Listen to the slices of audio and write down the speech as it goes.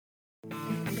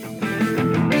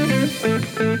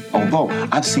Although,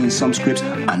 I've seen some scripts,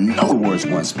 I know the words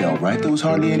weren't spelled right. There was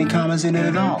hardly any commas in it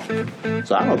at all.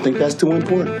 So I don't think that's too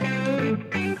important.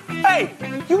 Hey,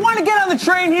 you want to get on the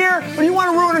train here, or you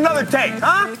want to ruin another take,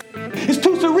 huh? It's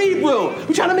too cerebral.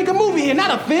 We're trying to make a movie here,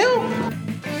 not a film.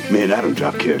 Man, I don't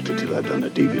drop character till I've done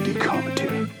the DVD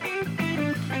commentary.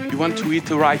 You want to eat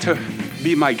the writer?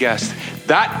 Be my guest.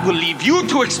 That will leave you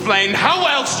to explain how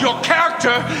else your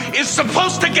character is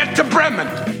supposed to get to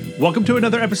Bremen. Welcome to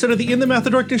another episode of the In the Mouth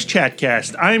of Dorkness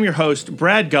ChatCast. I am your host,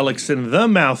 Brad Gullickson, the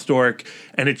Mouth Dork,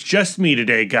 and it's just me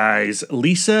today, guys.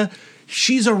 Lisa,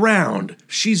 she's around,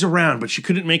 but she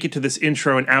couldn't make it to this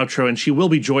intro and outro, and she will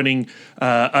be joining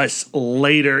us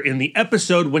later in the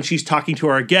episode when she's talking to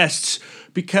our guests,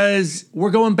 because we're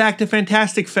going back to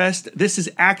Fantastic Fest. This is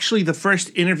actually the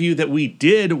first interview that we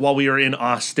did while we were in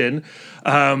Austin,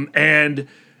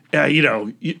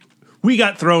 we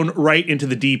got thrown right into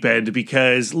the deep end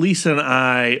because Lisa and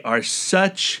I are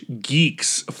such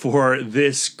geeks for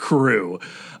this crew.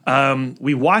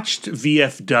 We watched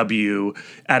VFW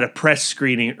at a press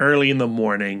screening early in the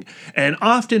morning, and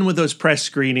often with those press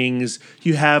screenings,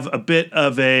 you have a bit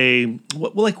of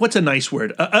what's a nice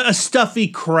word? A stuffy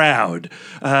crowd,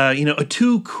 a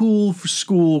too cool for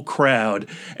school crowd,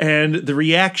 and the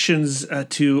reactions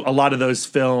to a lot of those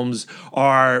films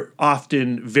are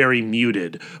often very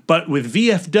muted. But with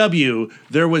VFW,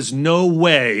 there was no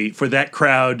way for that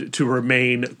crowd to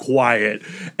remain quiet,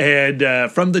 and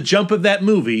from the jump of that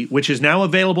movie, which is now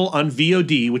available on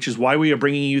VOD, which is why we are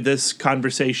bringing you this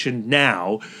conversation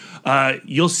now,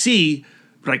 you'll see,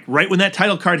 like, right when that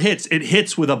title card hits, it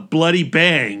hits with a bloody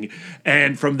bang,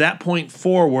 and from that point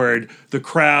forward, the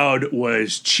crowd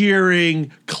was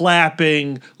cheering,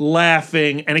 clapping,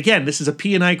 laughing, and again, this is a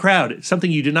P&I crowd. It's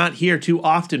something you do not hear too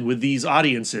often with these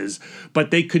audiences, but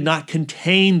they could not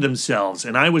contain themselves,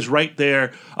 and I was right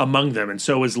there among them, and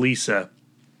so was Lisa.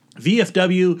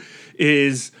 VFW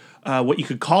is what you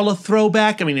could call a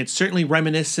throwback. I mean, it's certainly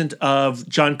reminiscent of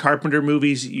John Carpenter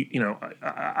movies.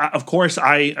 Of course,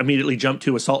 I immediately jumped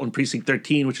to Assault on Precinct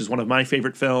 13, which is one of my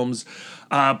favorite films.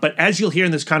 But as you'll hear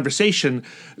in this conversation,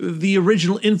 the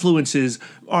original influences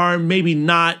are maybe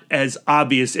not as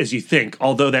obvious as you think,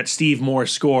 although that Steve Moore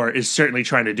score is certainly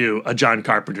trying to do a John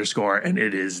Carpenter score, and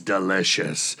it is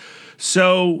delicious.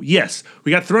 So, yes,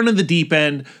 we got thrown in the deep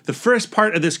end. The first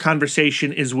part of this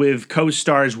conversation is with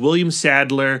co-stars William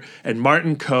Sadler and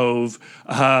Martin Kove.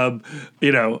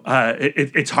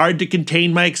 It's hard to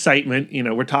contain my excitement.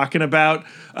 We're talking about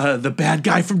the bad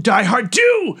guy from Die Hard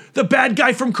 2, the bad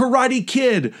guy from Karate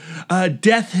Kid,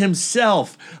 Death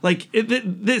himself.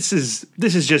 This is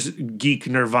just geek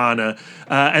nirvana.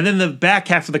 And then the back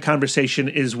half of the conversation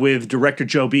is with director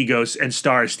Joe Begos and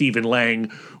star Stephen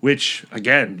Lang, which,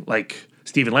 again,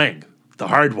 Stephen Lang, The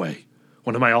Hard Way,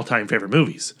 one of my all-time favorite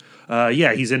movies.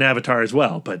 He's in Avatar as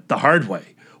well, but The Hard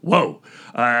Way, whoa.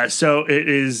 So it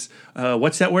is,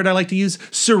 what's that word I like to use?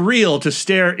 Surreal to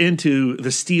stare into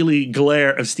the steely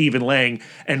glare of Stephen Lang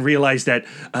and realize that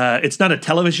it's not a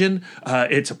television,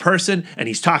 it's a person, and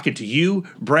he's talking to you,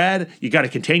 Brad. You got to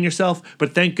contain yourself.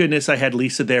 But thank goodness I had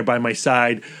Lisa there by my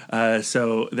side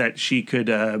so that she could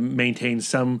maintain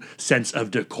some sense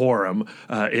of decorum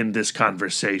in this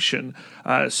conversation.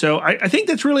 So I think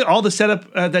that's really all the setup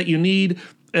that you need.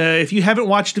 If you haven't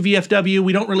watched VFW,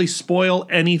 we don't really spoil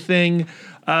anything,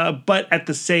 but at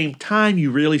the same time, you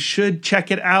really should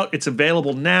check it out. It's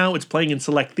available now. It's playing in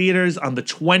select theaters on the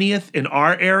 20th in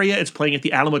our area. It's playing at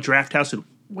the Alamo Drafthouse in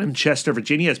Winchester,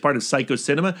 Virginia, as part of Psycho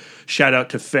Cinema. Shout out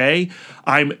to Faye.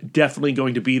 I'm definitely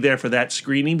going to be there for that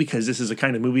screening because this is a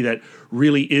kind of movie that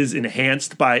really is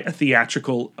enhanced by a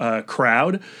theatrical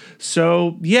crowd.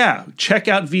 So, yeah, check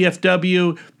out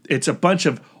VFW. It's a bunch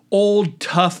of old,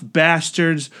 tough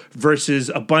bastards versus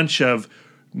a bunch of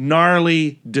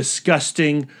gnarly,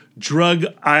 disgusting,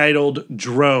 drug-idled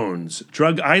drones.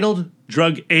 Drug-idled?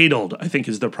 Drug-aidled, I think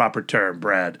is the proper term,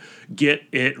 Brad. Get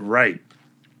it right.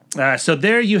 So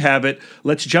there you have it.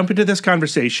 Let's jump into this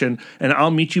conversation, and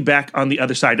I'll meet you back on the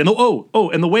other side. And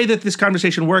and the way that this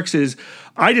conversation works is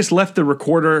I just left the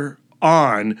recorder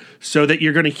on so that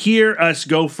you're going to hear us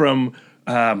go from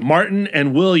Martin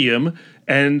and William,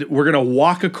 and we're going to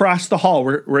walk across the hall.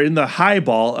 We're in the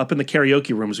highball up in the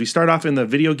karaoke rooms. We start off in the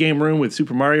video game room with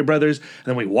Super Mario Brothers, and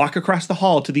then we walk across the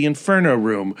hall to the Inferno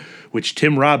room, which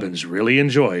Tim Robbins really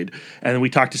enjoyed. And then we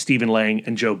talk to Stephen Lang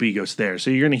and Joe Begos there. So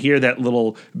you're going to hear that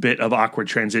little bit of awkward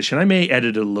transition. I may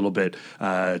edit it a little bit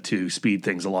to speed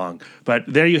things along. But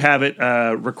there you have it,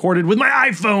 recorded with my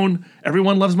iPhone.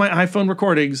 Everyone loves my iPhone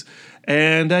recordings.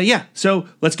 And so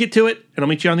let's get to it, and I'll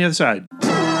meet you on the other side.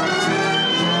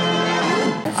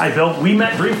 Hi, Bill. We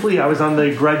met briefly. I was on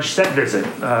the Grudge set visit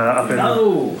up in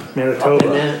Manitoba.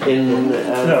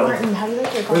 Martin, how do you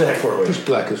like your coffee? Where the heck were we? Just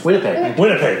black as Winnipeg. Yeah.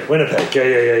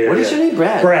 What is your name,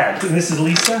 Brad? Brad. And this is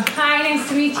Lisa. Hi, nice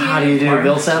to meet you. How do you do, Martin.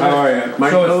 Bill Sadler? How are you?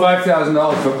 So it's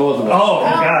 $5,000 for both of us. Oh,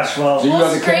 gosh. Well,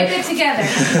 We'll scrape it together.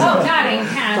 Oh, not in I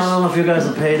cash. don't know if you guys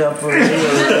are paid up for it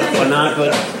or not,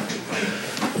 but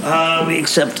we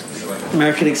accept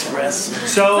American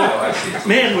Express. so,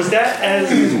 man, was that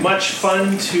as much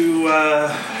fun to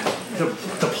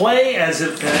play as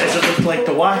it looked like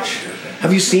to watch?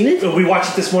 Have you seen it? We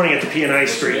watched it this morning at the P&I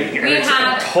screening, and We it's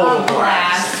had a total a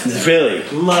blast. Really?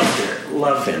 Loved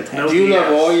it. No Do you love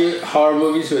BS. all your horror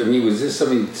movies? I mean, was this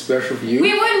something special for you?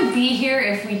 We wouldn't be here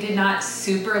if we did not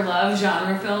super love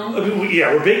genre film. I mean,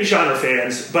 we're big genre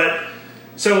fans, but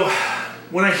so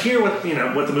when I hear what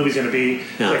the movie's going to be,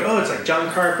 it's like John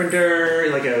Carpenter,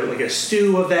 like a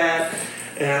stew of that,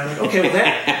 and I'm like, okay, well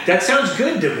that sounds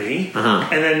good to me.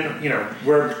 And then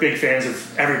we're big fans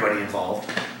of everybody involved,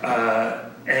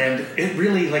 and it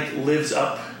really lives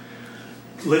up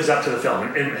to the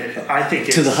film, and I think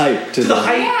it's To the hype. To the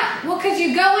hype. Yeah, well, because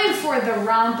you go in for the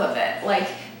romp of it, like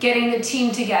getting the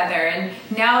team together, and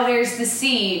now there's the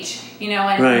siege,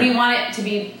 and Right. we want it to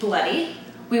be bloody.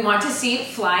 We want to see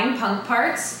flying punk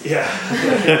parts. Yeah.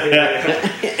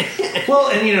 Well,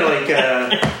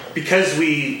 and because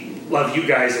we love you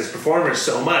guys as performers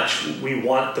so much, we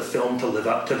want the film to live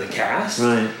up to the cast.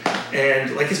 Right.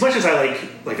 And as much as I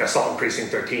like Assault on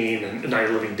Precinct 13 and Night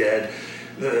of the Living Dead,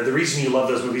 the reason you love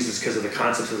those movies is because of the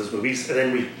concepts of those movies. And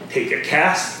then we take a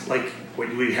cast like what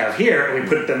we have here and we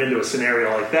put them into a scenario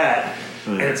like that,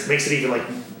 and it makes it even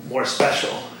more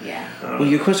special. Yeah. Well,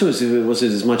 your question was it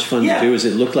as much fun to do as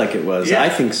it looked like it was? Yeah. I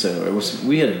think so. It was.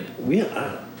 We had a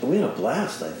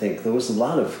blast. I think there was an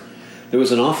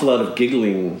awful lot of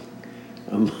giggling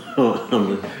on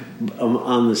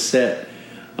the set.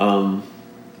 I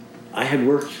had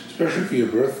worked, Especially for your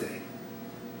birthday.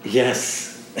 yes.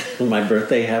 My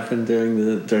birthday happened during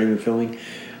the filming.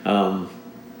 I'd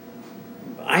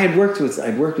worked with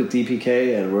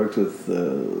DPK. I'd worked with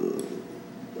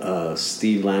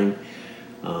Steve Lang,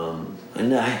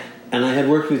 and I had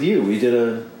worked with you. We did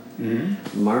a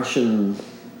Martian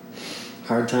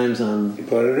Hard Times on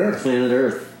Planet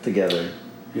Earth together.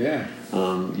 Yeah.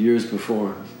 Years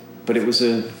before, but it was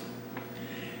a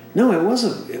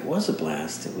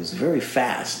blast. It was very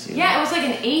fast. Yeah, it was like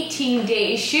an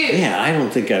 18-day shoot. Yeah, I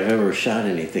don't think I've ever shot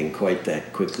anything quite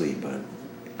that quickly,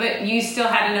 But you still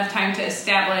had enough time to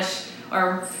establish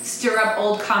or stir up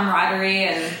old camaraderie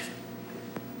and...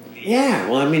 yeah.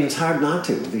 Well, I mean, it's hard not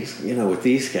to. With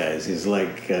these guys, it's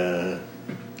like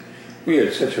We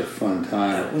had such a fun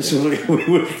time.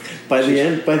 by the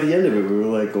end of it, we were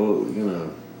like,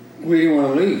 We didn't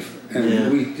want to leave. And Yeah.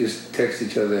 we just text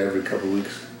each other every couple of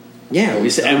weeks. yeah,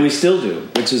 and we still do,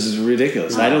 which is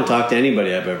ridiculous. I don't talk to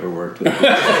anybody I've ever worked with.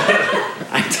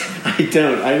 I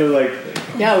don't. I know,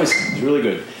 it was really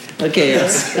good. Okay, I'll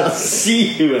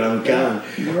see you when I'm gone.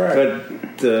 Right.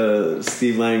 But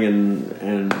Steve Lang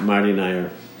and Marty and I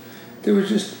are... There was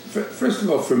just, first of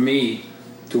all, for me,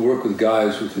 to work with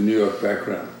guys with a New York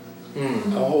background,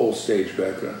 a whole stage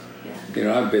background.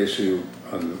 Yeah. I'm basically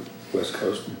on the West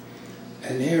Coast.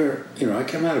 And here, I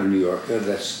come out of New York,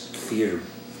 that's theater,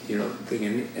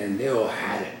 thing, and they all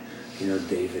had it.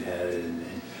 David had it,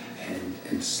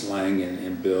 and Slang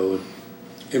and Bill.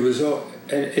 It was all,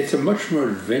 and it's a much more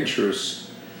adventurous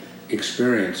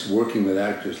experience working with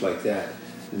actors like that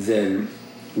than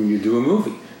when you do a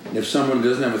movie. If someone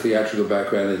doesn't have a theatrical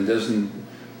background and doesn't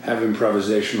have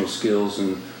improvisational skills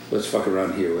and let's fuck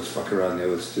around here, let's fuck around there,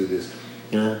 let's do this,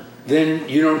 then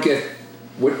you don't get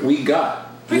what we got.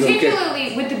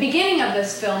 Particularly with the beginning of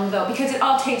this film, though, because it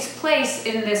all takes place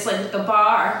in this, the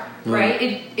bar, right?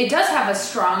 It does have a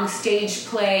strong stage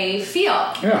play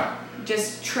feel. Yeah.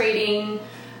 Just trading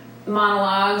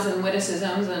monologues and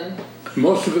witticisms and...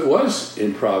 Most of it was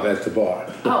improv at the bar.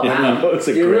 Oh, wow.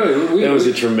 That was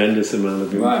a tremendous amount of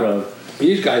improv.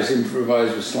 These guys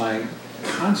improvise with Slang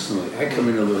constantly. I come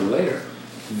in a little later.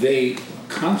 They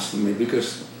constantly,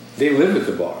 because they live at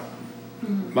the bar.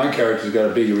 Mm-hmm. My character's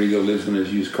got a bigger ego, lives in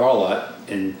his used car lot,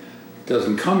 and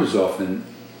doesn't come as often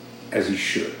as he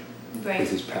should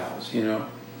with his pals,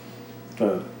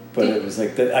 But it was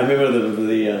like that. I remember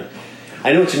the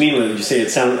I know what you mean when you say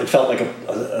it felt like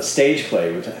a stage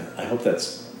play, which I hope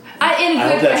that's in a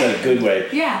good that's way. a good way.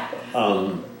 Yeah.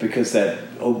 Because that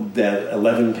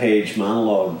 11-page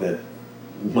monologue that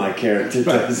my character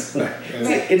does,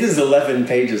 it is 11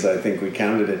 pages. I think we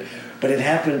counted it, but it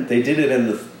happened. They did it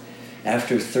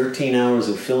after 13 hours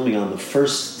of filming on the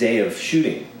first day of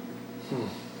shooting.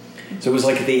 So it was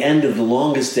like at the end of the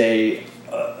longest day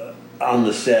on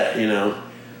the set, you know,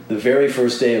 the very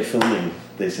first day of filming,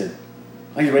 they said,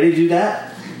 "Are you ready to do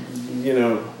that?" You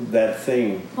know, that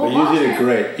thing. Well, you did it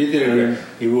great. You did it great.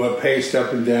 You paced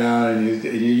up and down, and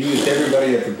you used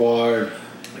everybody at the bar.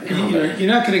 You're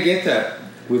not going to get that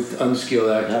with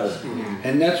unskilled actors.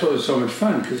 And that's what was so much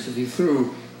fun, because if you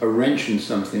threw a wrench in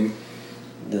something,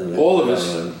 all of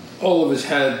us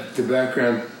had the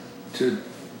background to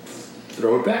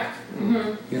throw it back.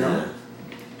 You know?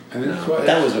 I mean, that's why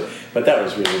but that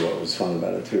was really what was fun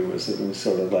about it too. Was it was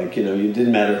sort of like, you know, you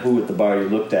didn't matter who at the bar you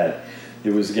looked at,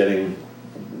 it was getting,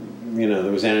 you know,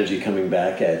 there was energy coming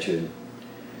back at you,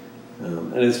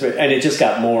 and it just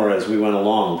got more as we went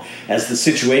along, as the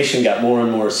situation got more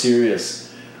and more serious.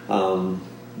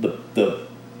 The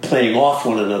playing off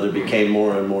one another became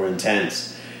more and more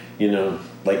intense. You know,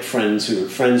 like friends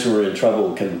who are in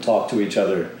trouble can talk to each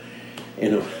other.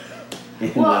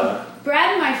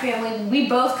 Brad and my family, we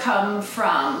both come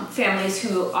from families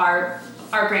who our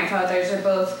grandfathers are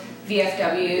both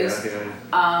VFWs.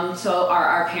 So are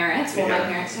our parents. Well, my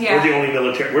parents. Yeah. We're the only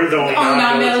military. We're the only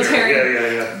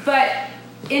non-military. Yeah. But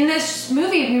in this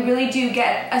movie, we really do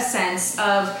get a sense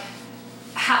of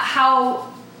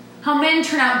how men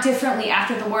turn out differently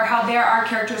after the war. How there are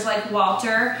characters like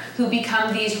Walter who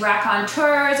become these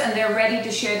raconteurs and they're ready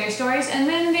to share their stories, and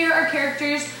then there are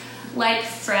characters like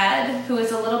Fred, who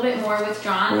is a little bit more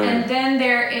withdrawn, and then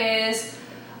there is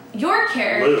your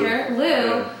character,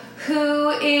 Lou, who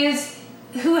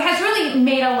has really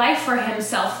made a life for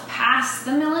himself past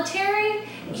the military.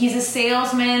 He's a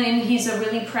salesman, and he's a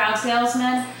really proud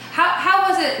salesman. How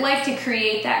was it like to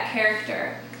create that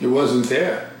character? It wasn't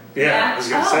there. Yeah, I was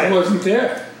going to say. It wasn't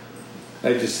there.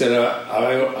 I just said,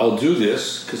 I'll do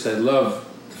this, because I love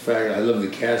the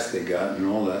cast they got and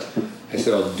all that. I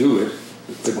said, I'll do it,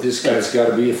 but this guy's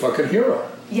got to be a fucking hero.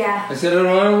 Yeah. I said,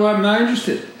 I'm not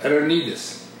interested. I don't need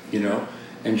this, you know.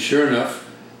 And sure enough,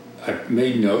 I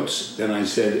made notes. Then I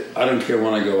said, I don't care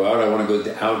when I go out. I want to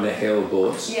go out in a hail of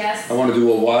bullets. Yes. I want to do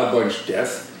a Wild Bunch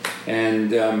death.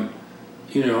 And,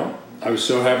 you know, I was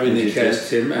so happy they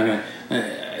cast him. And,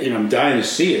 I'm dying to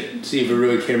see if it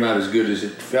really came out as good as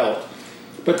it felt.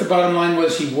 But the bottom line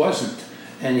was he wasn't.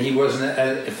 And he wasn't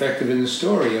effective in the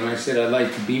story. And I said, I'd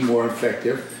like to be more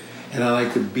effective. And I'd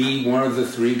like to be one of the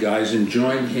three guys and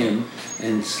join him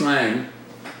and Slang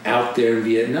out there in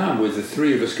Vietnam, where the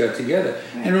three of us got together.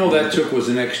 And all that took was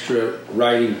an extra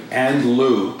writing and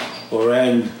Lou,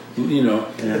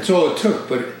 that's all it took.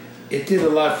 But it did a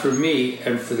lot for me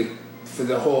and for the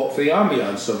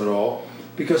ambiance of it all,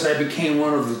 because I became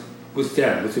one of with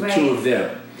the two of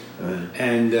them.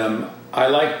 And I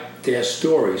liked their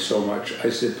story so much.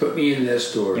 I said, put me in their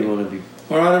story. You want to be,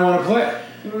 or I don't want to play it.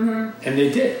 And they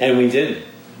did. And we did.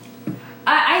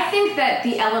 I think that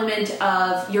the element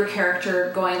of your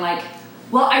character going like,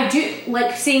 well, I do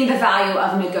like seeing the value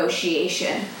of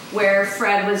negotiation, where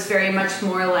Fred was very much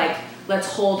more like, let's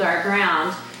hold our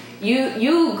ground.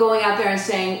 You going out there and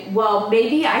saying, well,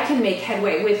 maybe I can make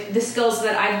headway with the skills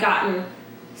that I've gotten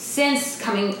since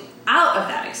coming out of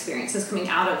that experience, since coming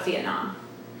out of Vietnam.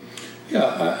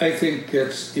 Yeah, I think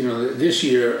that's, this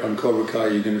year on Cobra Kai,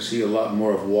 you're going to see a lot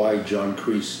more of why John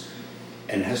Kreese,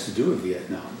 and it has to do with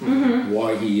Vietnam,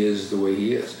 why he is the way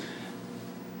he is.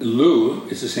 Lou,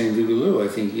 it's the same thing with Lou. I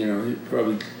think, he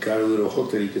probably got a little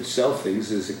hook that he could sell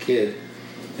things as a kid.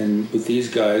 And with these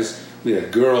guys, we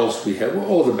had girls, we had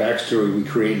all the backstory we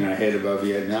create in our head about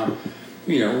Vietnam.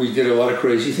 We did a lot of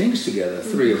crazy things together,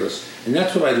 three of us. And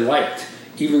that's what I liked,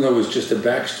 even though it was just a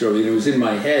backstory and it was in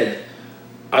my head.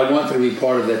 I wanted to be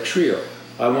part of that trio.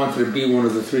 I wanted to be one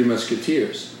of the three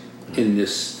musketeers in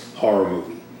this horror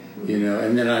movie,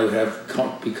 and then I would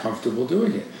be comfortable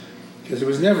doing it. Because it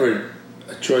was never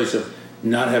a choice of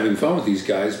not having fun with these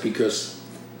guys, because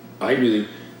I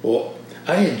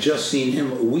had just seen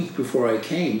him a week before I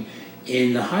came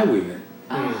in The Highwayman.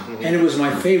 And it was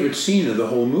my favorite scene of the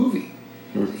whole movie,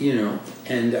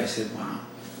 and I said, wow.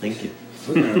 Thank you.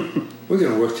 We're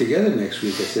gonna work together next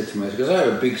week, I said to myself, because I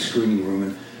have a big screening room,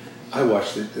 and I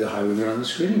watched The Highwayman on the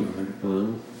screening room,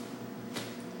 and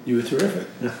you were terrific.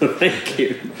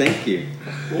 Thank you.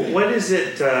 Well, what is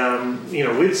it,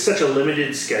 with such a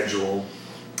limited schedule,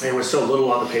 and with so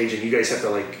little on the page, and you guys have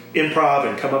to improv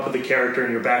and come up with a character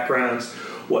and your backgrounds,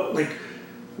 what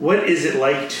is it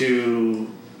like to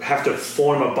have to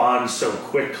form a bond so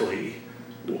quickly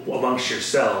amongst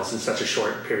yourselves in such a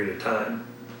short period of time?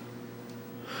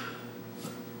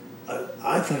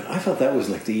 I thought that was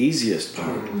the easiest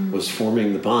part, was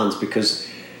forming the bonds, because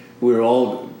we're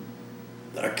all,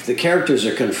 the characters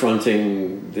are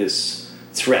confronting this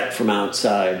threat from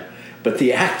outside, but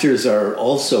the actors are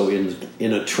also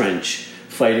in a trench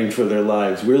fighting for their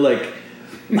lives. We're like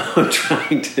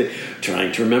trying to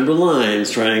remember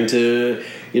lines, trying to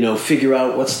figure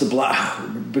out what's the block,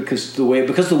 because the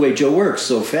way Joe works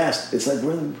so fast. It's like,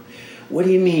 what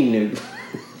do you mean?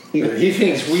 He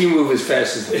thinks we move as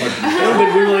fast as the fucking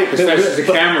but we're like, as fast as the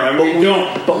camera. I mean, we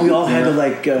don't. But we all had to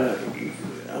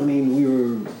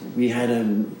we had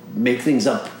to make things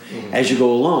up as you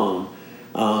go along,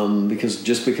 because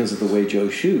of the way Joe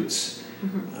shoots.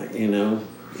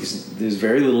 There's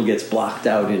very little gets blocked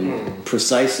out in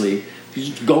precisely. You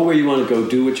just go where you want to go,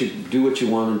 do what you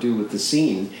want to do with the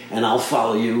scene, and I'll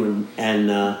follow you. And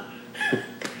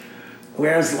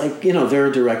whereas, there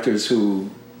are directors who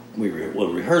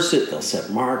will rehearse it. They'll set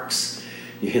marks.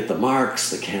 You hit the marks.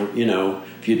 The count.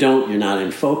 If you don't, you're not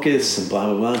in focus, and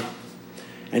blah blah blah.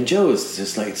 And Joe is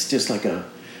just like a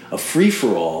free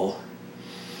for all,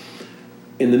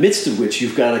 in the midst of which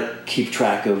you've got to keep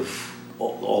track of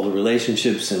all the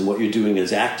relationships and what you're doing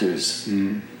as actors,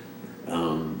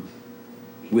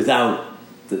 without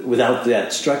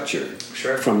that structure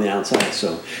from the outside.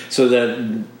 So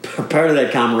that part of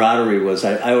that camaraderie was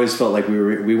I always felt like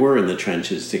we were in the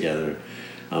trenches together,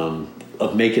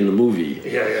 of making the movie.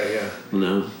 Yeah.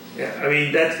 Yeah, I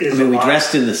mean that is. we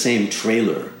dressed in the same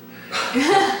trailer.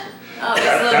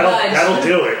 That'll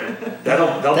do it.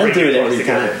 They'll bring do it close every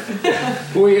together.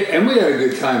 time. we had a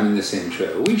good time in the same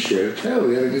trailer. We shared a trailer.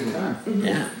 We had a good time.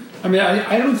 Yeah. I mean,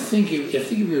 I don't think if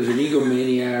there was an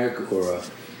egomaniac or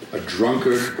a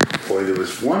drunkard, or there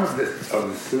was one of the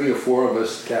 3 or 4 of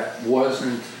us that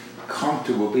wasn't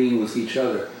comfortable being with each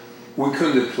other, we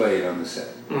couldn't have played on the set.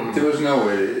 Mm-hmm. There was no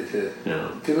way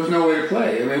there was no way to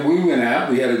play. I mean, we went out,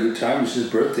 we had a good time. It was his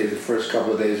birthday. The first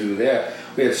couple of days we were there,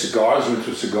 we had cigars. We went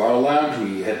to a cigar lounge.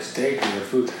 We had steak. We had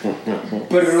food,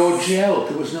 but it all gelled.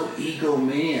 There was no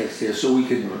egomaniacs there, so we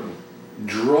could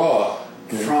draw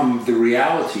from the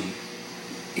reality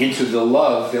into the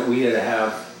love that we had to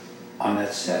have on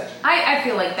that set. I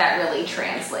feel like that really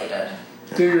translated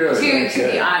to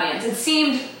the audience. It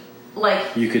seemed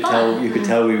like you could tell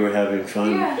we were having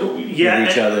fun with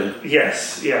each other.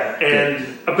 Yes, yeah,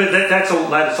 and but that's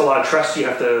a lot of trust you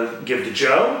have to give to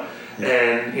Joe.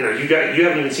 And you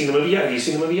haven't even seen the movie yet. Have you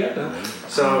seen the movie yet? No.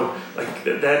 So like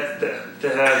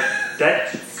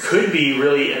that could be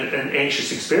really an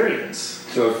anxious experience.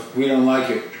 So if we don't like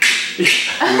it,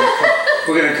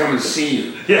 we're gonna come and see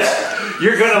you. Yes,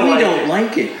 you're gonna. We don't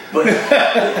like it, but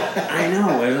I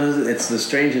know it's the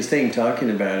strangest thing talking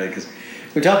about it, because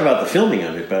we talk about the filming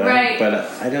of it, but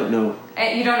I don't know.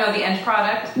 You don't know the end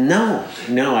product? No,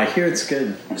 I hear it's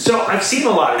good. So I've seen a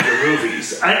lot of your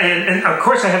movies, and of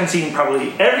course I haven't seen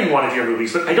probably every one of your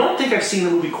movies, but I don't think I've seen a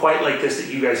movie quite like this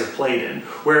that you guys have played in,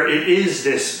 where it is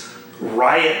this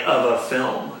riot of a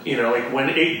film. Like when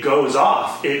it goes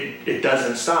off, it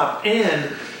doesn't stop,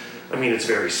 and I mean it's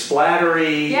very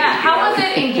splattery. Yeah, how was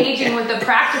it engaging with the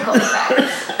practical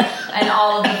effects and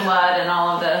all of the blood and all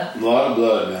of the... A lot of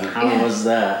blood, man. How was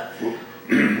that?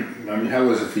 I mean, how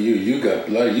was it for you? You got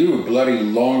bloody. You were bloody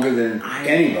longer than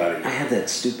anybody. I had that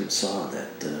stupid saw,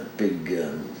 that big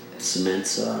cement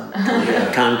saw,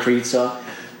 concrete saw,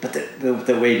 but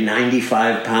that weighed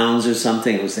 95 pounds or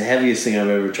something. It was the heaviest thing I've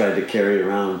ever tried to carry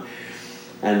around.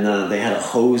 And they had a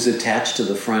hose attached to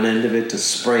the front end of it to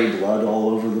spray blood all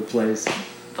over the place.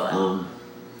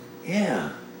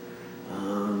 Yeah.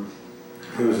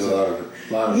 There was a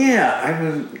lot of it.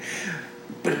 Yeah,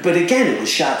 But again, it was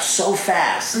shot so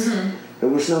fast. Mm-hmm. There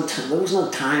was no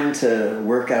time to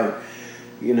work out,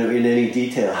 in any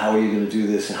detail, how are you going to do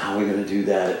this and how are we going to do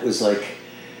that. It was like,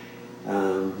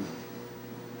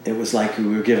 we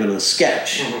were given a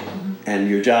sketch, mm-hmm. and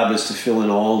your job is to fill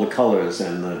in all the colors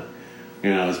and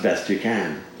as best you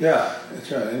can. Yeah,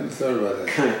 that's right. I never thought about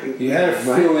that. You had to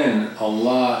fill in a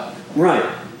lot. Right.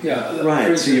 Yeah. Right.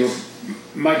 Instance,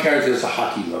 my character is a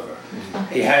hockey lover.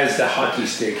 Mm-hmm. He has the hockey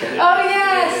stick. Oh,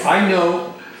 yes! I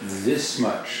know this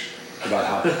much about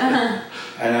hockey. Uh-huh.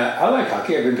 And I like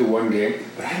hockey. I've been to one game,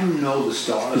 but I don't know the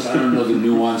stars. I don't know the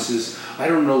nuances. I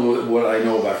don't know what I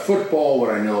know about football,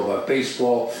 what I know about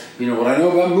baseball, what I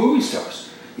know about movie stars.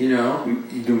 You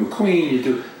do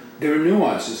McQueen, there are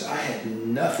nuances. I had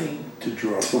nothing to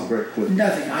draw from.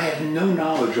 Nothing. I had no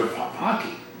knowledge of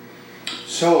hockey.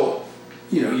 So,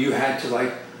 you had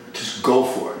to just go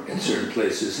for it in certain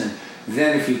places. And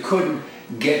then if you couldn't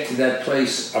get to that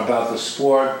place about the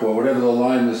sport or whatever the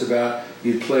line was about,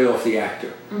 you'd play off the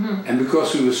actor. Mm-hmm. And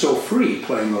because we were so free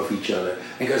playing off each other,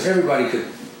 and because everybody could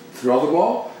throw the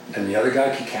ball and the other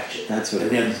guy could catch it. That's what.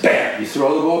 And then bam, you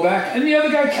throw the ball back and the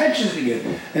other guy catches it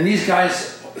again. And these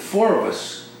guys, 4 of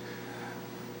us,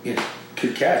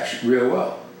 could catch real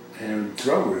well. it would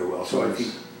throw real well. So I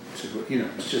think,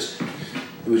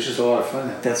 it was just a lot of fun.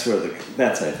 That's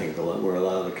I think where a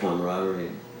lot of the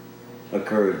camaraderie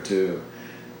occurred too,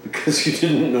 because you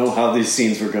didn't know how these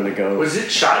scenes were going to go. Was it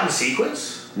shot in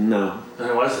sequence? No,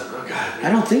 it wasn't. Oh God,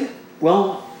 I don't think.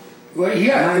 Well,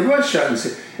 yeah, it was shot in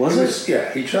sequence. Was it?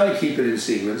 Yeah, he tried to keep it in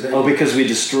sequence. Oh, because we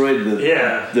destroyed the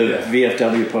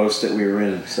VFW post that we were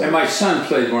in. So. And my son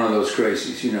played one of those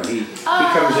crazies. He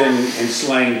comes in and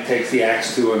Slang takes the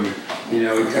axe to him. He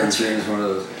comes in as one of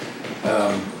those.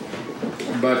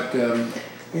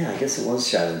 Yeah, I guess it was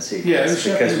shot in sequence. Yeah, it was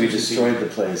because we destroyed the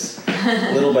place.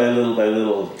 Little by little by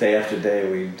little, day after day,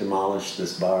 we demolished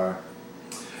this bar.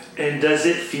 And does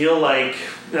it feel like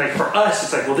for us,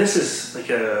 it's like, well, this is like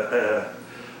a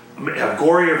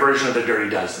gorier version of the Dirty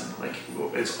Dozen. Like,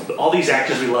 it's all these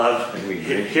actors we love.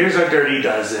 Here's our Dirty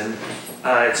Dozen.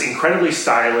 It's incredibly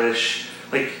stylish.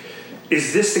 Like,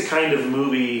 is this the kind of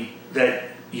movie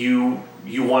that you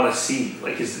want to see?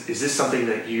 Like, is this something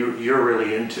that you're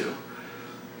really into?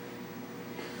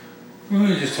 We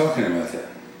were just talking about that.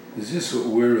 Is this what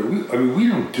we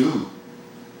don't do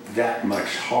that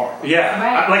much horror. Yeah.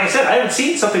 Right. Like I said, I haven't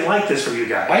seen something like this from you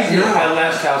guys. I did My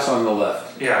Last House on the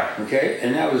Left. Yeah. Okay?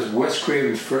 And that was Wes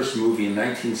Craven's first movie in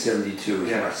 1972. It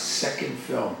was my second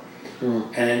film.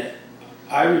 And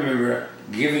I remember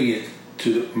giving it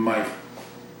to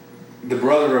the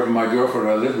brother of my girlfriend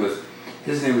I lived with.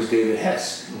 His name was David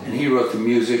Hess. And he wrote the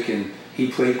music and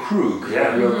he played Krug,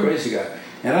 that real crazy guy.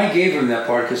 And I gave him that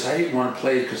part because I didn't want to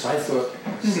play it because I thought,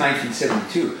 this is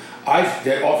 1972.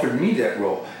 They offered me that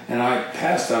role. And I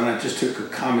passed on. I just took a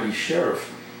comedy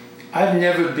sheriff. I've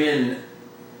never been,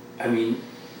 I've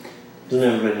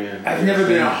never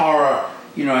been a horror.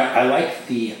 I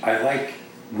like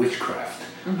witchcraft.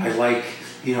 I like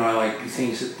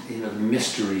things that,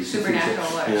 mysteries,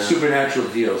 supernatural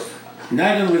deals.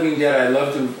 Night of the Living Dead. I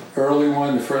loved the early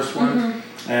one, the first one,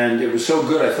 and it was so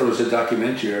good. I thought it was a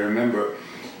documentary. I remember,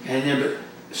 but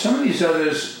some of these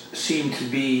others seem to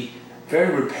be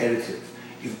very repetitive.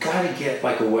 You've got to get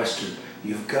like a Western.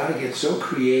 You've got to get so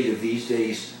creative these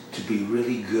days to be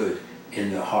really good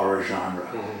in the horror genre.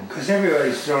 Because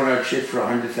everybody's throwing out shit for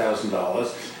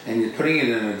 $100,000 and you're putting it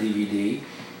in a DVD.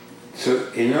 So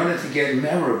in order to get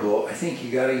memorable, I think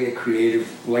you got to get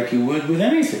creative like you would with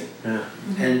anything. Yeah.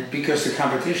 And because the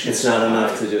competition it's not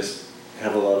enough to just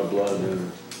have a lot of blood.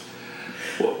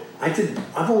 Well,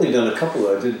 I've only done a couple.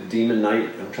 I did Demon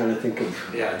Knight. I'm trying to think of.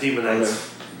 Yeah, Demon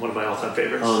Knight's one of my all-time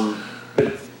favorites.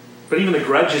 But even The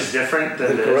Grudge is different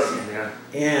than this.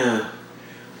 Yeah.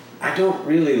 I don't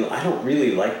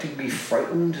really like to be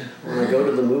frightened when I go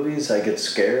to the movies. I get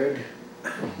scared.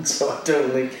 So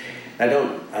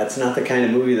it's not the kind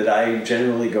of movie that I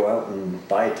generally go out and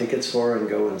buy tickets for and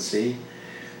go and see.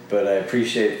 But I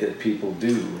appreciate that people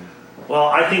do. Well,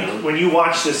 I think when you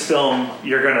watch this film,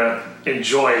 you're going to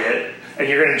enjoy it. And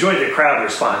you're going to enjoy the crowd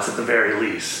response at the very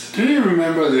least. Do you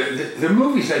remember the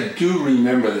movies I do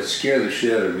remember that scare the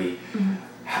shit out of me?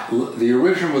 The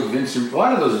original with Vincent, a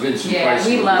lot of those Vincent Price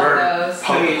we love those.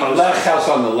 Last House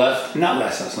on the Left, not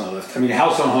Last House on the Left.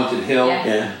 House on Haunted Hill.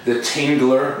 Yeah. The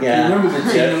Tingler. Yeah. You remember The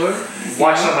Tingler?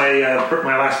 Watched on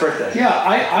my last birthday. Yeah,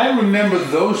 I remember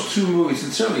those two movies,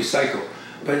 and certainly Psycho.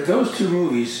 But those two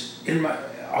movies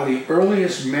are the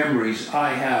earliest memories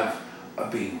I have of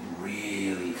being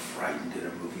really frightened in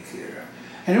a movie theater.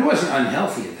 And it wasn't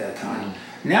unhealthy at that time.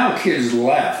 Now kids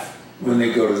laugh when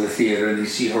they go to the theater and they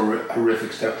see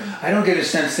horrific stuff. I don't get a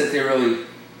sense that they're really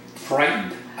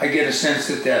frightened. I get a sense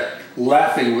that they're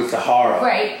laughing with the horror.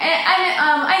 Right. And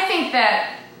I think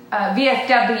that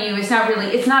VFW is not really,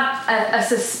 it's not a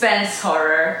suspense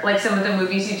horror like some of the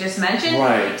movies you just mentioned.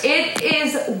 Right. It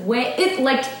is,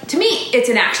 to me, it's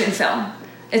an action film.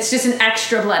 It's just an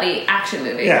extra bloody action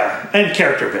movie. Yeah, and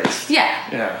character-based.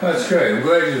 Yeah. That's great. I'm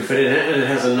glad you... But it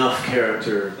has enough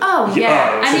character. Oh,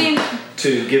 yeah.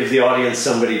 To give the audience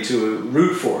somebody to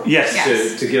root for.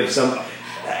 Yes. To give some...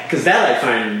 Because that I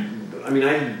find...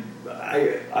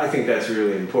 I think that's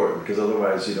really important, because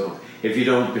otherwise if you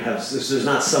don't have... If there's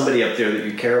not somebody up there that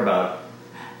you care about...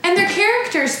 And they're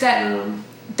characters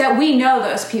that we know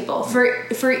those people.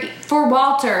 For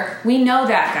Walter, we know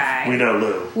that guy. We know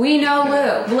Lou. We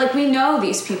know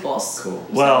these people. Cool.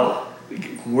 Well,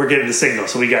 we're getting the signal,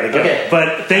 so we got to go. Okay.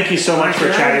 But thank you so much for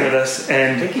chatting with us.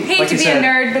 And Hate like to be a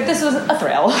nerd, but this was a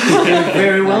thrill.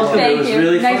 Very welcome. Thank it was you.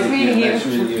 really Nice fun. meeting you. Nice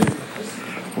meeting you.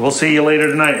 We'll see you later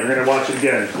tonight. We're going to watch it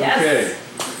again. Yes.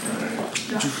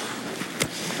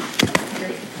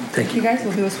 Okay. Thank You guys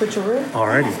will do a switcheroo.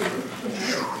 Alrighty.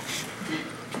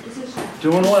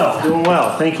 Doing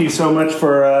well. Thank you so much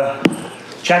for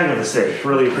chatting with us today.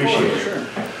 Really appreciate it. Sure.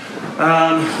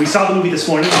 We saw the movie this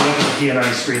morning. We went to the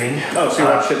P&I screening. Oh, so you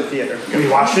watched it in the theater? We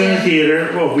watched it in the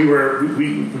theater. Well, we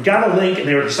got a link, and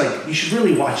they were just like, "You should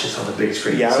really watch this on the big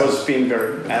screen." Yeah, I was being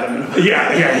very adamant. Yeah.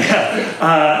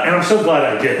 And I'm so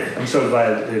glad I did. I'm so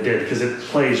glad I did because it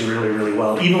plays really, really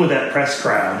well. Even with that press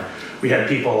crowd, we had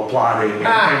people applauding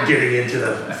and getting into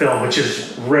the film, which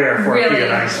is rare for a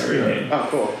P&I screening. Oh,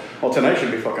 cool. Well, tonight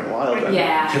should be fucking wild. Then.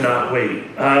 Yeah. Cannot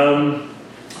wait.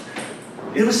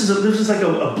 This was like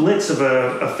a blitz of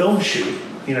a film shoot.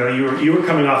 You know, you were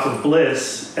coming off of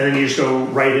Bliss, and then you just go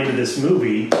right into this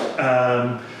movie.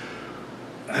 I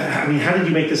mean, how did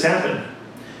you make this happen?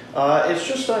 It's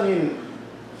just,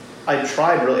 I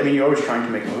tried really. I mean, you're always trying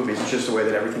to make movies. It's just the way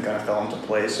that everything kind of fell into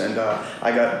place. And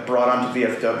I got brought onto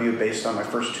VFW based on my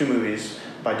first 2 movies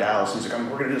by Dallas. And he's like,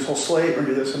 we're going to do this whole slate, we're going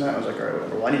to do this and that. I was like, all right,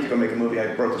 whatever. Well, I need to go make a movie.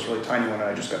 I wrote this really tiny one, and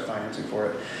I just got financing for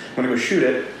it. I'm going to go shoot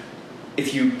it.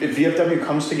 If VFW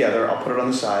comes together, I'll put it on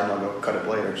the side and I'll go cut it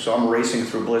later. So I'm racing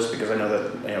through Bliss because I know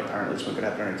that apparently this one could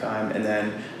happen any time. And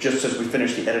then just as we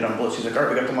finished the edit on Bliss, he's like, all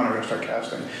right, we got the money, we're going to start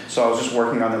casting. So I was just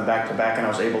working on them back to back, and I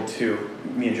was able to,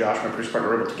 me and Josh, my producer partner,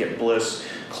 were able to get Bliss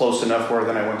close enough where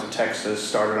then I went to Texas,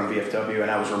 started on VFW, and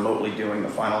I was remotely doing the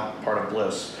final part of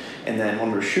Bliss. And then when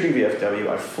we were shooting VFW,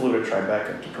 I flew to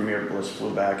Tribeca to premiere Bliss,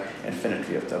 flew back, and finished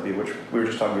VFW, which we were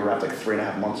just talking, we wrapped like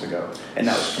 3.5 months ago. And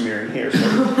now it's premiering here, so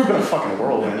it's been a fucking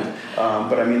whirlwind.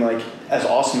 But I mean, like, as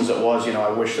awesome as it was, I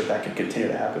wish that could continue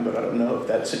to happen, but I don't know if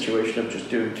that situation of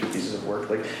just doing 2 pieces of work,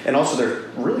 like, and also they're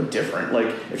really different.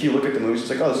 Like, if you look at the movies,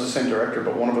 it's like, oh, this is the same director,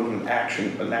 but one of them is an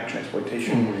action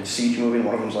exploitation siege movie, and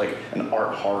one of them's like an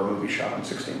art horror movie shot on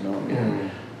 16 millimeter.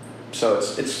 So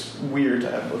it's weird to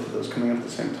have both of those coming out at the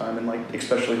same time, and like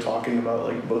especially talking about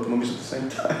like both movies at the same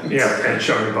time. Yeah, and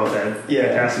showing both at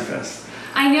Cassie Fest.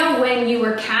 I know when you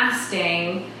were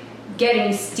casting,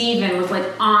 getting Steven was like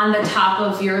on the top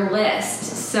of your list.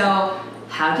 So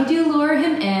how did you lure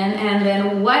him in, and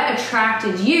then what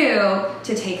attracted you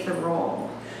to take the role?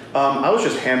 I was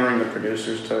just hammering the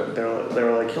producers they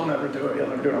were like, he'll never do it. I'm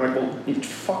like, well, you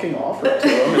fucking offer it to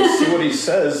him and see what he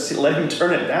says. Let him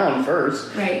turn it down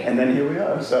first. Right. And then here we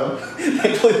are. So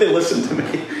thankfully they listened to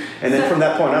me. And then from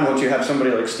that point on, once you have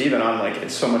somebody like Steven on, like,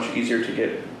 it's so much easier to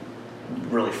get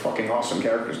really fucking awesome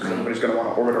characters because everybody's going to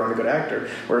want to orbit around a good actor.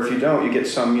 Where if you don't, you get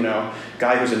some,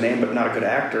 guy who's a name but not a good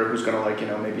actor who's going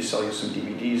to maybe sell you some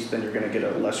DVDs, then you're going to get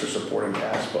a lesser supporting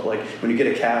cast. But like when you get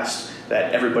a cast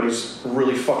that everybody's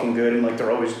really fucking good and like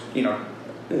they're always,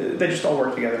 they just all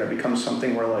work together and it becomes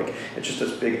something where like it's just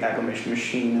this big acclamation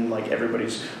machine and like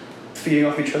everybody's feeding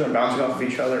off each other and bouncing off of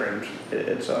each other, and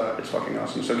it's fucking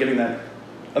awesome. So getting that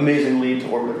amazing lead to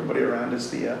orbit everybody around is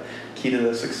the key to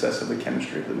the success of the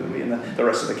chemistry of the movie and the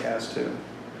rest of the cast too.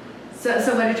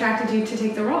 So what attracted you to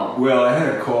take the role? Well, I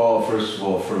had a call, first of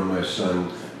all, from my son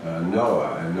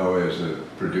Noah, and Noah is a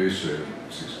producer,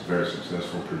 very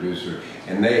successful producer,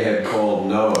 and they had called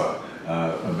Noah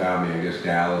about me. I guess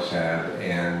Dallas had,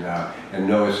 and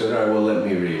Noah said, "All right, well, let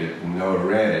me read it." And Noah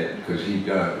read it because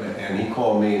and he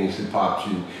called me and he said, "Pops,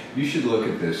 you should look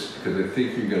at this because I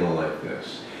think you're going to like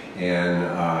this."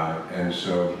 And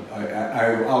so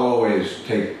I'll always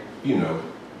take,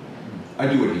 I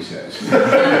do what he says,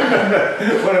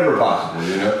 whenever possible,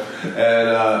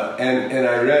 And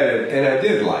I read it, and I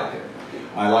did like it.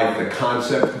 I liked the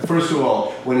concept. First of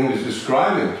all, when he was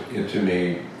describing it to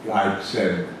me, I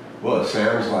said, well, it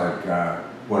sounds like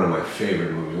one of my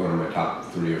favorite movies, one of my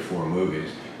top 3 or 4 movies.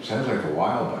 It sounds like The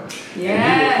Wild Bunch.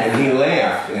 Yeah. And he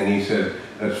laughed, and he said,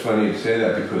 that's funny to say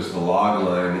that because the log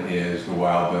line is The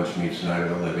Wild Bunch meets Night of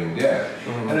the Living Dead.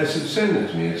 Mm-hmm. And I said, send it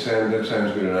to me. That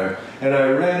sounds good. And I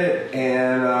read it,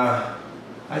 and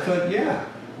I thought, yeah,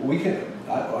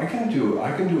 I can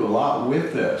do a lot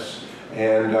with this.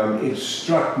 And it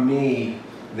struck me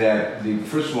that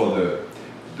first of all,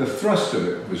 the thrust of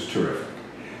it was terrific.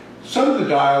 Some of the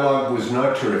dialogue was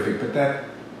not terrific, but that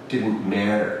didn't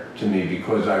matter to me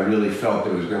because I really felt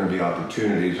there was going to be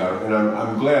opportunities, and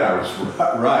I'm glad I was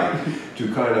right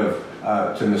to kind of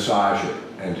to massage it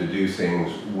and to do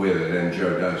things with it. And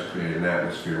Joe does create an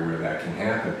atmosphere where that can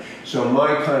happen. So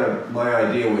my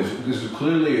idea was this is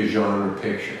clearly a genre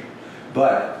picture,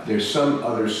 but there's some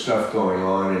other stuff going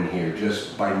on in here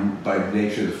just by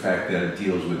nature of the fact that it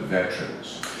deals with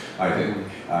veterans. I think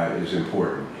is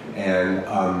important. And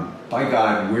by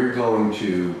God, we're going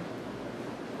to.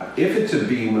 If it's a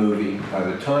B movie, by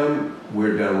the time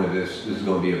we're done with this is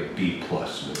going to be a B+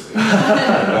 movie.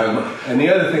 And the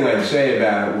other thing I'd say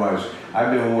about it was,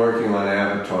 I've been working on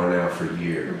Avatar now for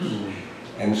years. Mm-hmm.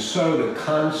 And so the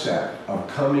concept of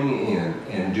coming in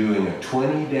and doing a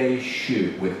 20-day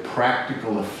shoot with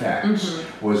practical effects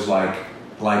was like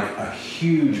a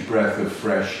huge breath of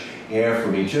fresh air for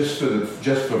me, just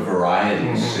for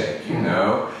variety's sake, you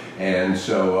know. And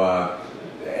so,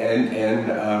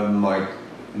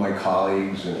 my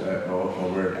colleagues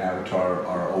over at Avatar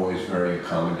are always very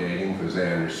accommodating because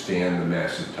they understand the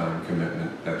massive time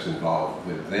commitment that's involved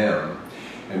with them.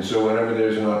 And so whenever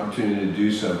there's an opportunity to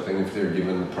do something, if they're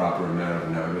given the proper amount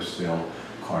of notice, they'll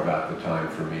carve out the time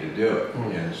for me to do it.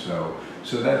 And so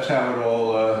that's how it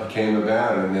all came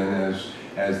about. And then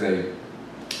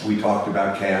we talked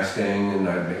about casting, and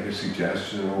I'd make a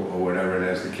suggestion or whatever, and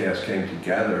as the cast came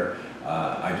together,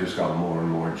 I just got more and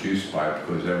more juiced by it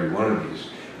because every one of these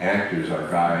actors are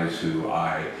guys who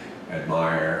I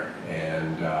admire,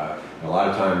 and a lot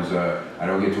of times I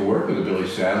don't get to work with a Billy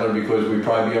Sadler because we'd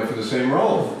probably be up for the same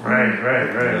role. Right. You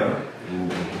know?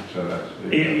 So that's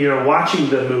watching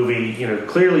the movie,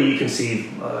 clearly you can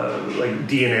see like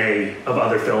DNA of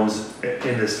other films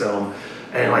in this film,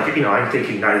 and I'm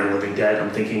thinking Night of the Living Dead,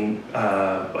 I'm thinking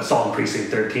Assault on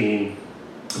Precinct 13,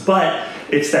 but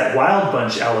it's that Wild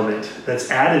Bunch element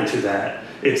that's added to that.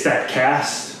 It's that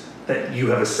cast that you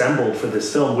have assembled for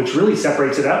this film, which really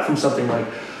separates it out from something like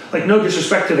no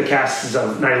disrespect to the casts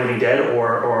of Night of the Living Dead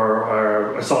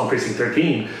or Assault on Precinct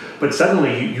 13, but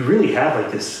suddenly you really have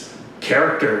like this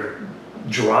character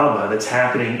drama that's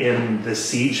happening in the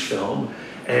Siege film,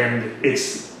 and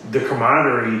it's the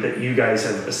camaraderie that you guys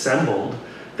have assembled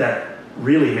that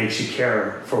really makes you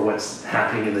care for what's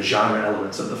happening in the genre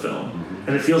elements of the film.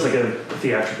 And it feels like a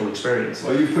theatrical experience.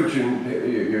 Well, you put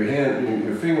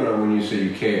your finger on when you say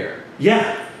you care.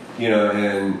 Yeah.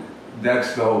 And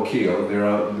that's the whole key. There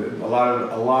are a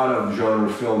lot of genre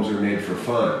films are made for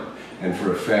fun and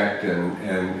for effect and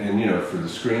for the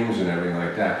screams and everything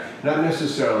like that. Not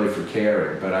necessarily for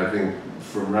caring, but I think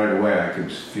from right away I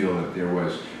could feel that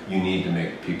you need to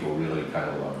make people really kind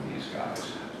of love these guys.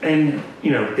 And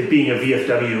it being a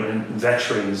VFW and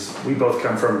veterans, we both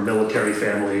come from military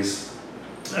families.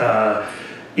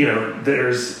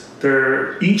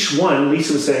 Each one,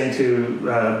 Lisa was saying to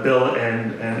Bill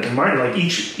and Martin, like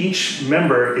each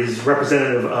member is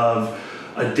representative of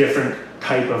a different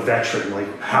type of veteran,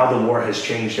 like how the war has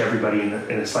changed everybody in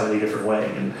a slightly different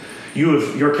way. And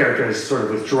your character has sort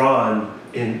of withdrawn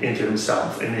into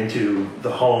himself and into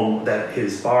the home that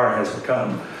his bar has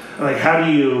become. Like, how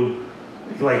do you,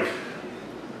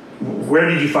 where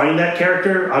did you find that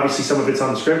character? Obviously some of it's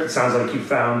on the script. It sounds like you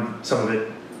found some of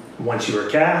it once you were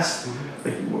cast.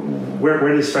 Like,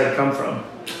 where does Fred come from?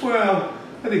 Well,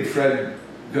 I think Fred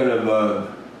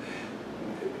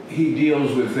he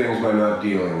deals with things by not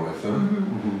dealing with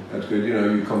them. That's good.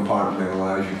 You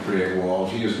compartmentalize, you create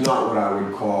walls. He is not what I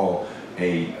would call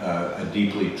a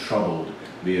deeply troubled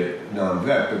Vietnam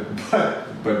vet,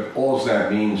 but all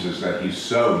that means is that he's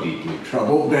so deeply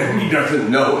troubled that he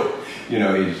doesn't know it.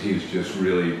 He's just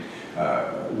really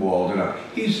walled it up.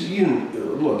 He's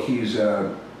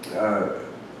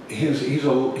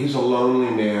a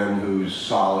lonely man whose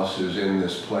solace is in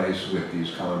this place with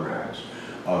these comrades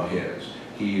of his.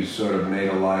 He's sort of made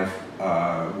a life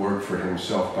work for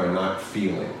himself by not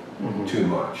feeling too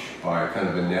much, by kind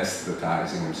of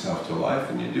anesthetizing himself to life,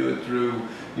 and you do it through,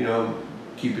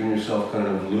 keeping yourself kind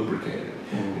of lubricated.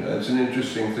 That's an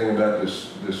interesting thing about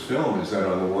this film, is that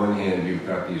on the one hand you've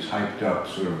got these hyped up,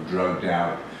 sort of drugged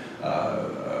out,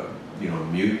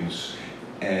 mutants,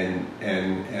 and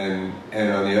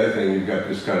on the other thing you've got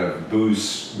this kind of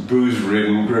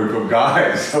booze-ridden group of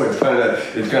guys. So it's kind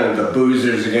of the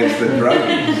boozers against the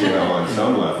druggies, on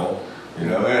some level,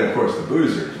 and of course the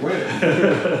boozers win.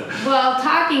 Well,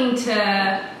 talking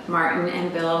to Martin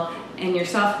and Bill and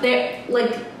yourself, they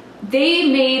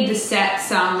made the set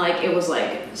sound like it was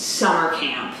like summer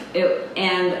camp,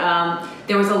 and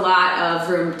there was a lot of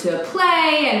room to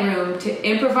play and room to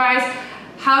improvise.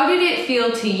 How did it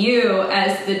feel to you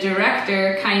as the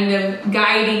director, kind of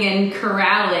guiding and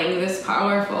corralling this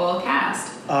powerful cast?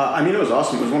 It was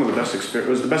awesome. It was one of the best experience.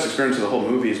 It was the best experience of the whole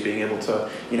movie, is being able to,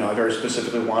 I very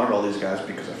specifically wanted all these guys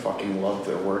because I fucking love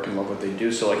their work and love what they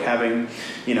do. So having,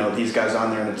 these guys on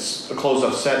there, and it's a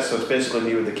closed-up set, so it's basically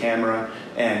me with the camera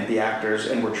and the actors,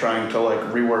 and we're trying to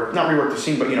not rework the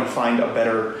scene, but find a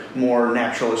better, more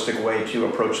naturalistic way to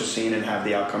approach the scene and have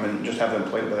the outcome and just have them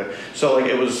play together. So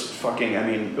it was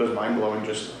it was mind-blowing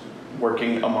just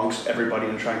working amongst everybody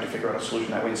and trying to figure out a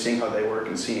solution that way, and seeing how they work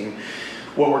and seeing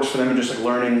what works for them, and just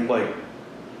learning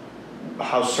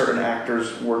how certain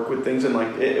actors work with things, and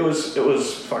like it was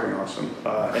fucking awesome,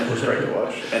 and it was great to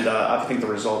watch. And I think the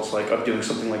results like of doing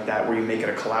something like that, where you make it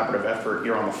a collaborative effort,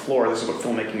 you're on the floor. This is what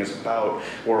filmmaking is about.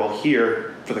 We're all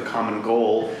here for the common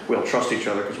goal. We all trust each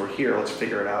other because we're here. Let's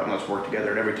figure it out and let's work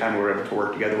together. And every time we were able to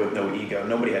work together with no ego,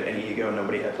 nobody had any ego.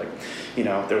 Nobody had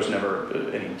there was never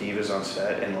any divas on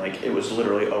set, and like it was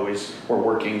literally always we're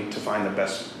working to find the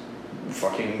best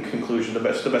fucking conclusion, the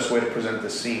best way to present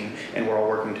this scene, and we're all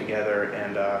working together,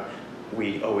 and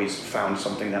we always found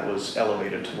something that was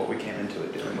elevated to what we came into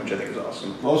it doing, which I think is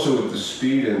awesome. Also, with the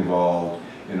speed involved,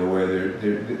 in a way,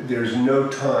 there's no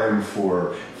time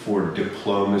for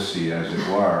diplomacy, as it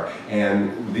were,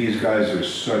 and these guys are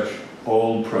such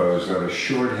old pros that a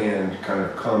shorthand kind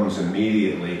of comes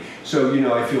immediately. So,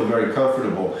 I feel very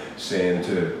comfortable saying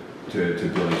to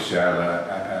Billy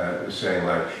Sadler, saying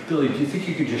like, Billy, do you think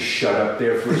you could just shut up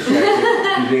there for a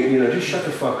second? You think, just shut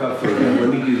the fuck up for a minute. Let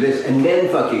me do this, and then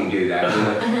fucking do that. You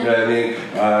know what I mean?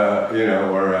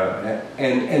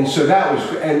 And so that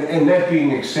was, and that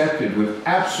being accepted with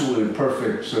absolute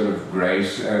perfect sort of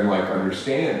grace and like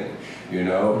understanding.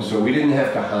 So we didn't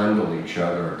have to handle each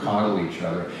other or coddle each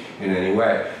other in any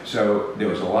way. So there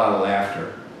was a lot of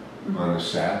laughter on the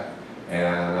set.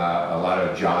 And a lot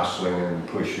of jostling and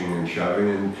pushing and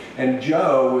shoving. And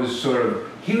Joe was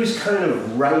he was kind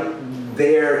of right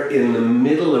there in the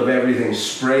middle of everything,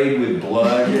 sprayed with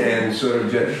blood and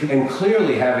and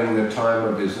clearly having the time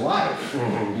of his life,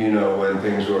 when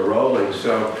things were rolling.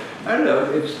 So, I don't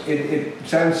know, it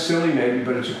sounds silly maybe,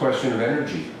 but it's a question of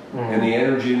energy. And the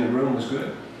energy in the room was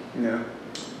good. Yeah.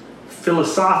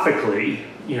 Philosophically,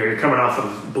 you're coming off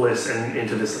of Bliss and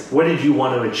into this. What did you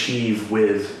want to achieve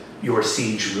with your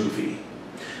Siege movie?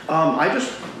 I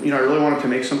just, I really wanted to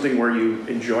make something where you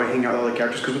enjoy hanging out with all the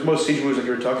characters, because with most Siege movies, like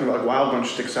you were talking about, like Wild Bunch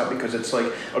sticks out because it's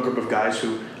like a group of guys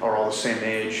who are all the same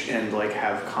age and like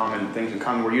have common things in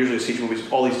common, where usually Siege movies,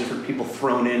 all these different people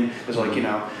thrown in as like,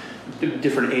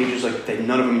 different ages, like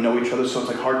none of them know each other, so it's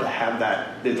like hard to have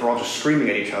that. They're all just screaming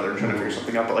at each other and trying to figure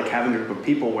something out. But like having a group of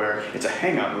people where it's a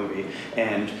hangout movie,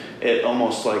 and it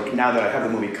almost like now that I have the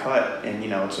movie cut and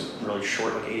it's a really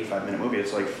short, like 85-minute movie,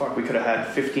 it's like fuck, we could have had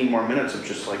 15 more minutes of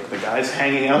just like the guys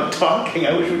hanging out talking.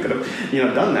 I wish we could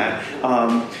have done that.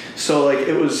 So like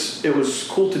it was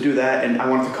cool to do that, and I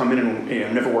wanted to come in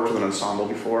and never worked with an ensemble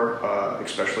before,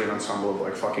 especially an ensemble of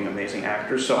like fucking amazing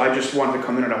actors. So I just wanted to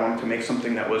come in and I wanted to make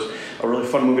something that was a really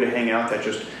fun movie to hang out, that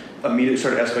just immediately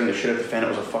started escalating the shit at the fan. It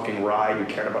was a fucking ride. You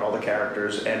cared about all the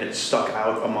characters, and it stuck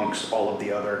out amongst all of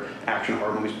the other action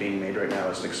horror movies being made right now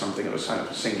as like something that was kind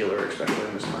of singular, especially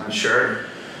in this time. Sure.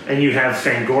 And you have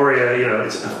Fangoria,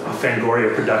 it's a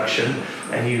Fangoria production,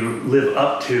 and you live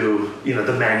up to,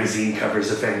 the magazine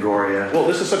covers of Fangoria. Well,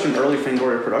 this is such an early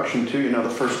Fangoria production too. The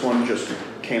first one just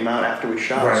came out after we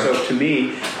shot. Right. So to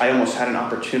me, I almost had an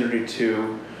opportunity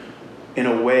to, in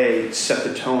a way, set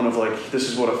the tone of like, this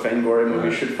is what a Fangoria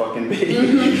movie should fucking be.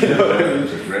 You know what I mean?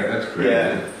 That's great.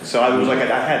 Yeah. So I was like, I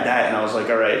had that, and I was like,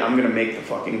 all right, I'm gonna make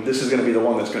this is gonna be the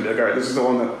one that's gonna be like, all right, this is the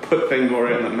one that put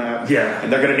Fangoria on the map. Yeah.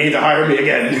 And they're gonna need to hire me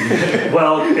again.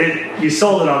 Well, you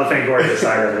sold it on the Fangoria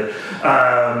side of it.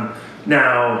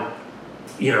 Now,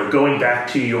 going back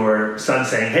to your son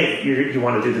saying, hey, you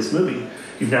want to do this movie.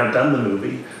 You've now done the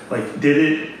movie. Like, did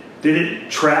it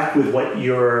track with what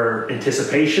your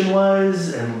anticipation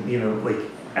was? And,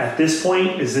 at this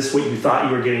point, is this what you thought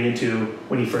you were getting into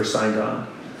when you first signed on?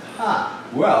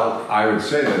 Well, I would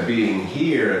say that being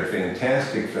here at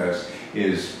Fantastic Fest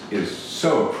is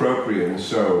so appropriate and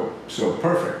so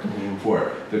perfect for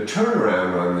it. The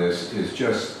turnaround on this is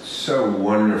just so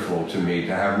wonderful to me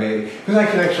to have made, because I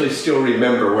can actually still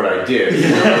remember what I did.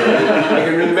 I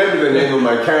can remember the name of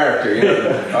my character.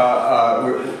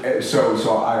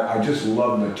 So I just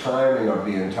love the timing of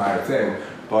the entire thing.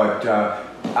 But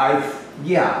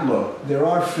look, there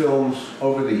are films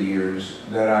over the years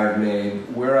that I've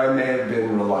made where I may have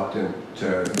been reluctant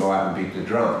to go out and beat the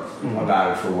drum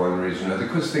about it for one reason or another,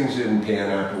 because things didn't pan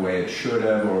out the way it should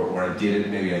have, or I did it,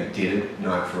 maybe I did it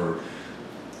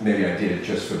maybe I did it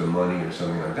just for the money or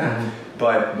something like that.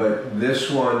 But this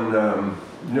one,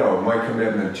 no, my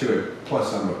commitment to it,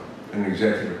 plus I'm an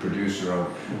executive producer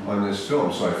on this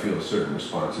film, so I feel a certain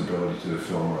responsibility to the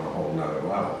film on a whole nother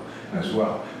level as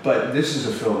well. But this is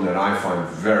a film that I find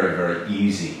very, very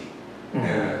easy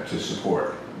to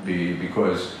support,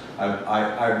 because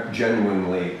I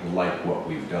genuinely like what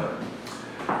we've done.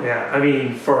 Yeah, I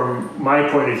mean, from my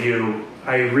point of view,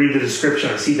 I read the description,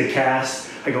 I see the cast,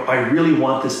 I go, I really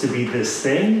want this to be this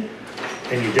thing,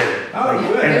 and you did it. Oh,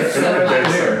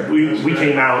 good. We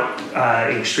came out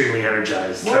extremely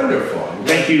energized. Wonderful.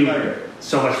 Thank you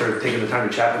so much for taking the time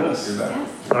to chat with us.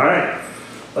 Yes. All right,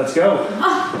 let's go.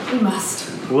 Oh, we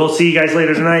must. We'll see you guys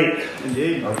later tonight.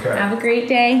 Indeed. Okay. Have a great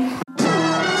day.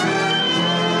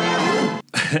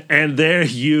 And there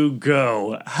you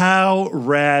go. How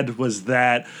rad was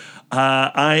that?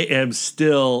 I am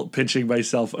still pinching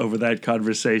myself over that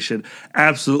conversation.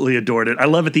 Absolutely adored it. I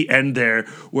love at the end there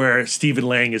where Stephen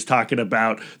Lang is talking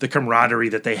about the camaraderie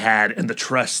that they had and the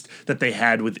trust that they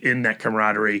had within that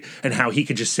camaraderie, and how he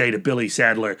could just say to Billy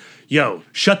Sadler, yo,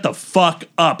 shut the fuck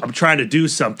up. I'm trying to do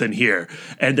something here.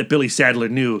 And that Billy Sadler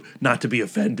knew not to be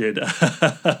offended.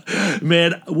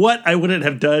 Man, what I wouldn't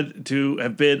have done to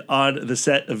have been on the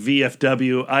set of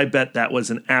VFW, I bet that was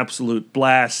an absolute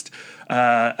blast.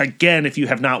 Again, if you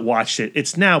have not watched it,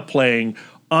 it's now playing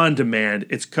on demand.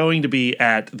 It's going to be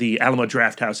at the Alamo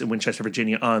Drafthouse in Winchester,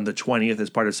 Virginia on the 20th as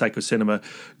part of Psycho Cinema.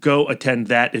 Go attend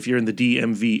that if you're in the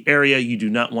DMV area. You do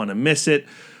not want to miss it.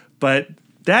 But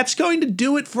that's going to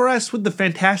do it for us with the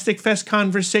Fantastic Fest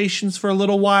conversations for a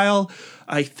little while.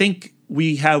 I think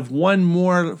we have one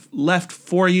more left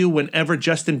for you whenever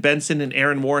Justin Benson and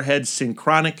Aaron Moorhead's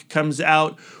Synchronic comes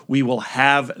out. We will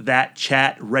have that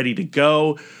chat ready to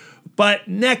go. But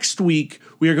next week,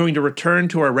 we are going to return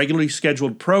to our regularly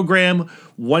scheduled program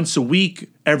once a week,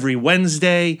 every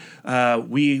Wednesday.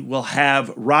 We will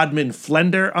have Rodman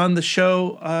Flender on the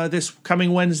show this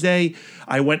coming Wednesday.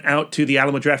 I went out to the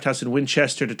Alamo Drafthouse in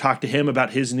Winchester to talk to him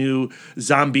about his new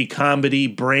zombie comedy,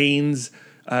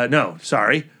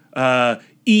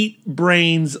 Eat,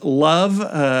 Brains, Love,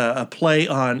 a play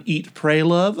on Eat, Pray,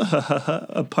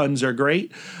 Love. Puns are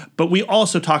great. But we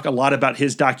also talk a lot about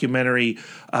his documentary,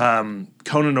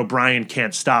 Conan O'Brien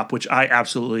Can't Stop, which I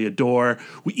absolutely adore.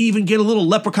 We even get a little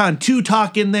Leprechaun 2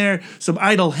 talk in there, some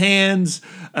idle hands.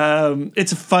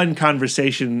 It's a fun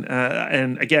conversation.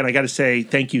 And again, I got to say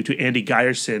thank you to Andy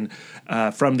Geyerson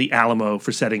from the Alamo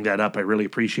for setting that up. I really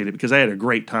appreciate it because I had a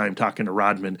great time talking to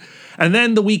Rodman. And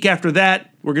then the week after that,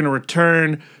 we're going to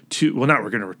return to, well, not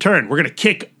we're going to return. We're going to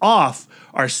kick off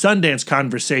our Sundance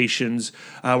conversations.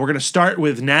 We're going to start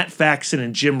with Nat Faxon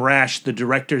and Jim Rash, the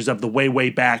directors of The Way,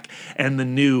 Way Back, and the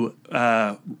new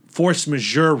Force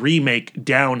Majeure remake,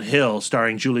 Downhill,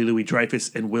 starring Julie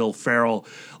Louis-Dreyfus and Will Ferrell.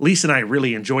 Lisa and I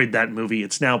really enjoyed that movie.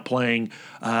 It's now playing.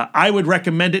 I would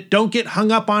recommend it. Don't get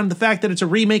hung up on the fact that it's a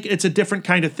remake. It's a different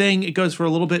kind of thing. It goes for a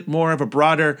little bit more of a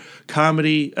broader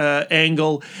comedy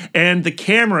angle. And the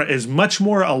camera is much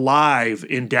more alive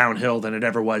in Downhill than it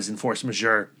ever was in Force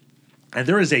Majeure. And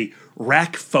there is a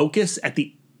rack focus at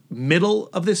the middle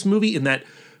of this movie in that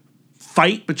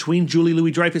fight between Julie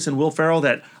Louis-Dreyfus and Will Ferrell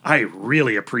that I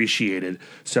really appreciated.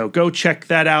 So go check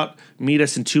that out. Meet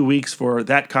us in 2 weeks for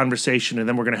that conversation, and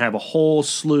then we're going to have a whole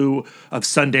slew of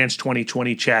Sundance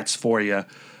 2020 chats for you.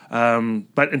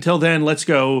 But until then, let's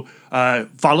go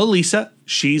follow Lisa.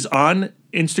 She's on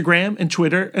Instagram and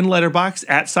Twitter and Letterboxd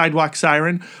at Sidewalk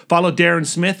Siren. Follow Darren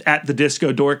Smith at The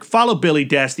Disco Dork. Follow Billy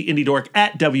Dass, the Indie Dork,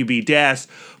 at WB Dass.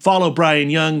 Follow Brian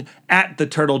Young at The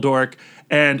Turtle Dork.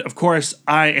 And, of course,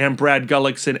 I am Brad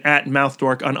Gullickson at Mouth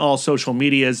Dork on all social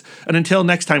medias. And until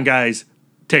next time, guys,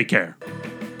 take care.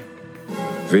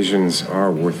 Visions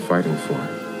are worth fighting for.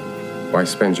 Why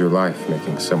spend your life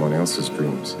making someone else's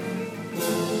dreams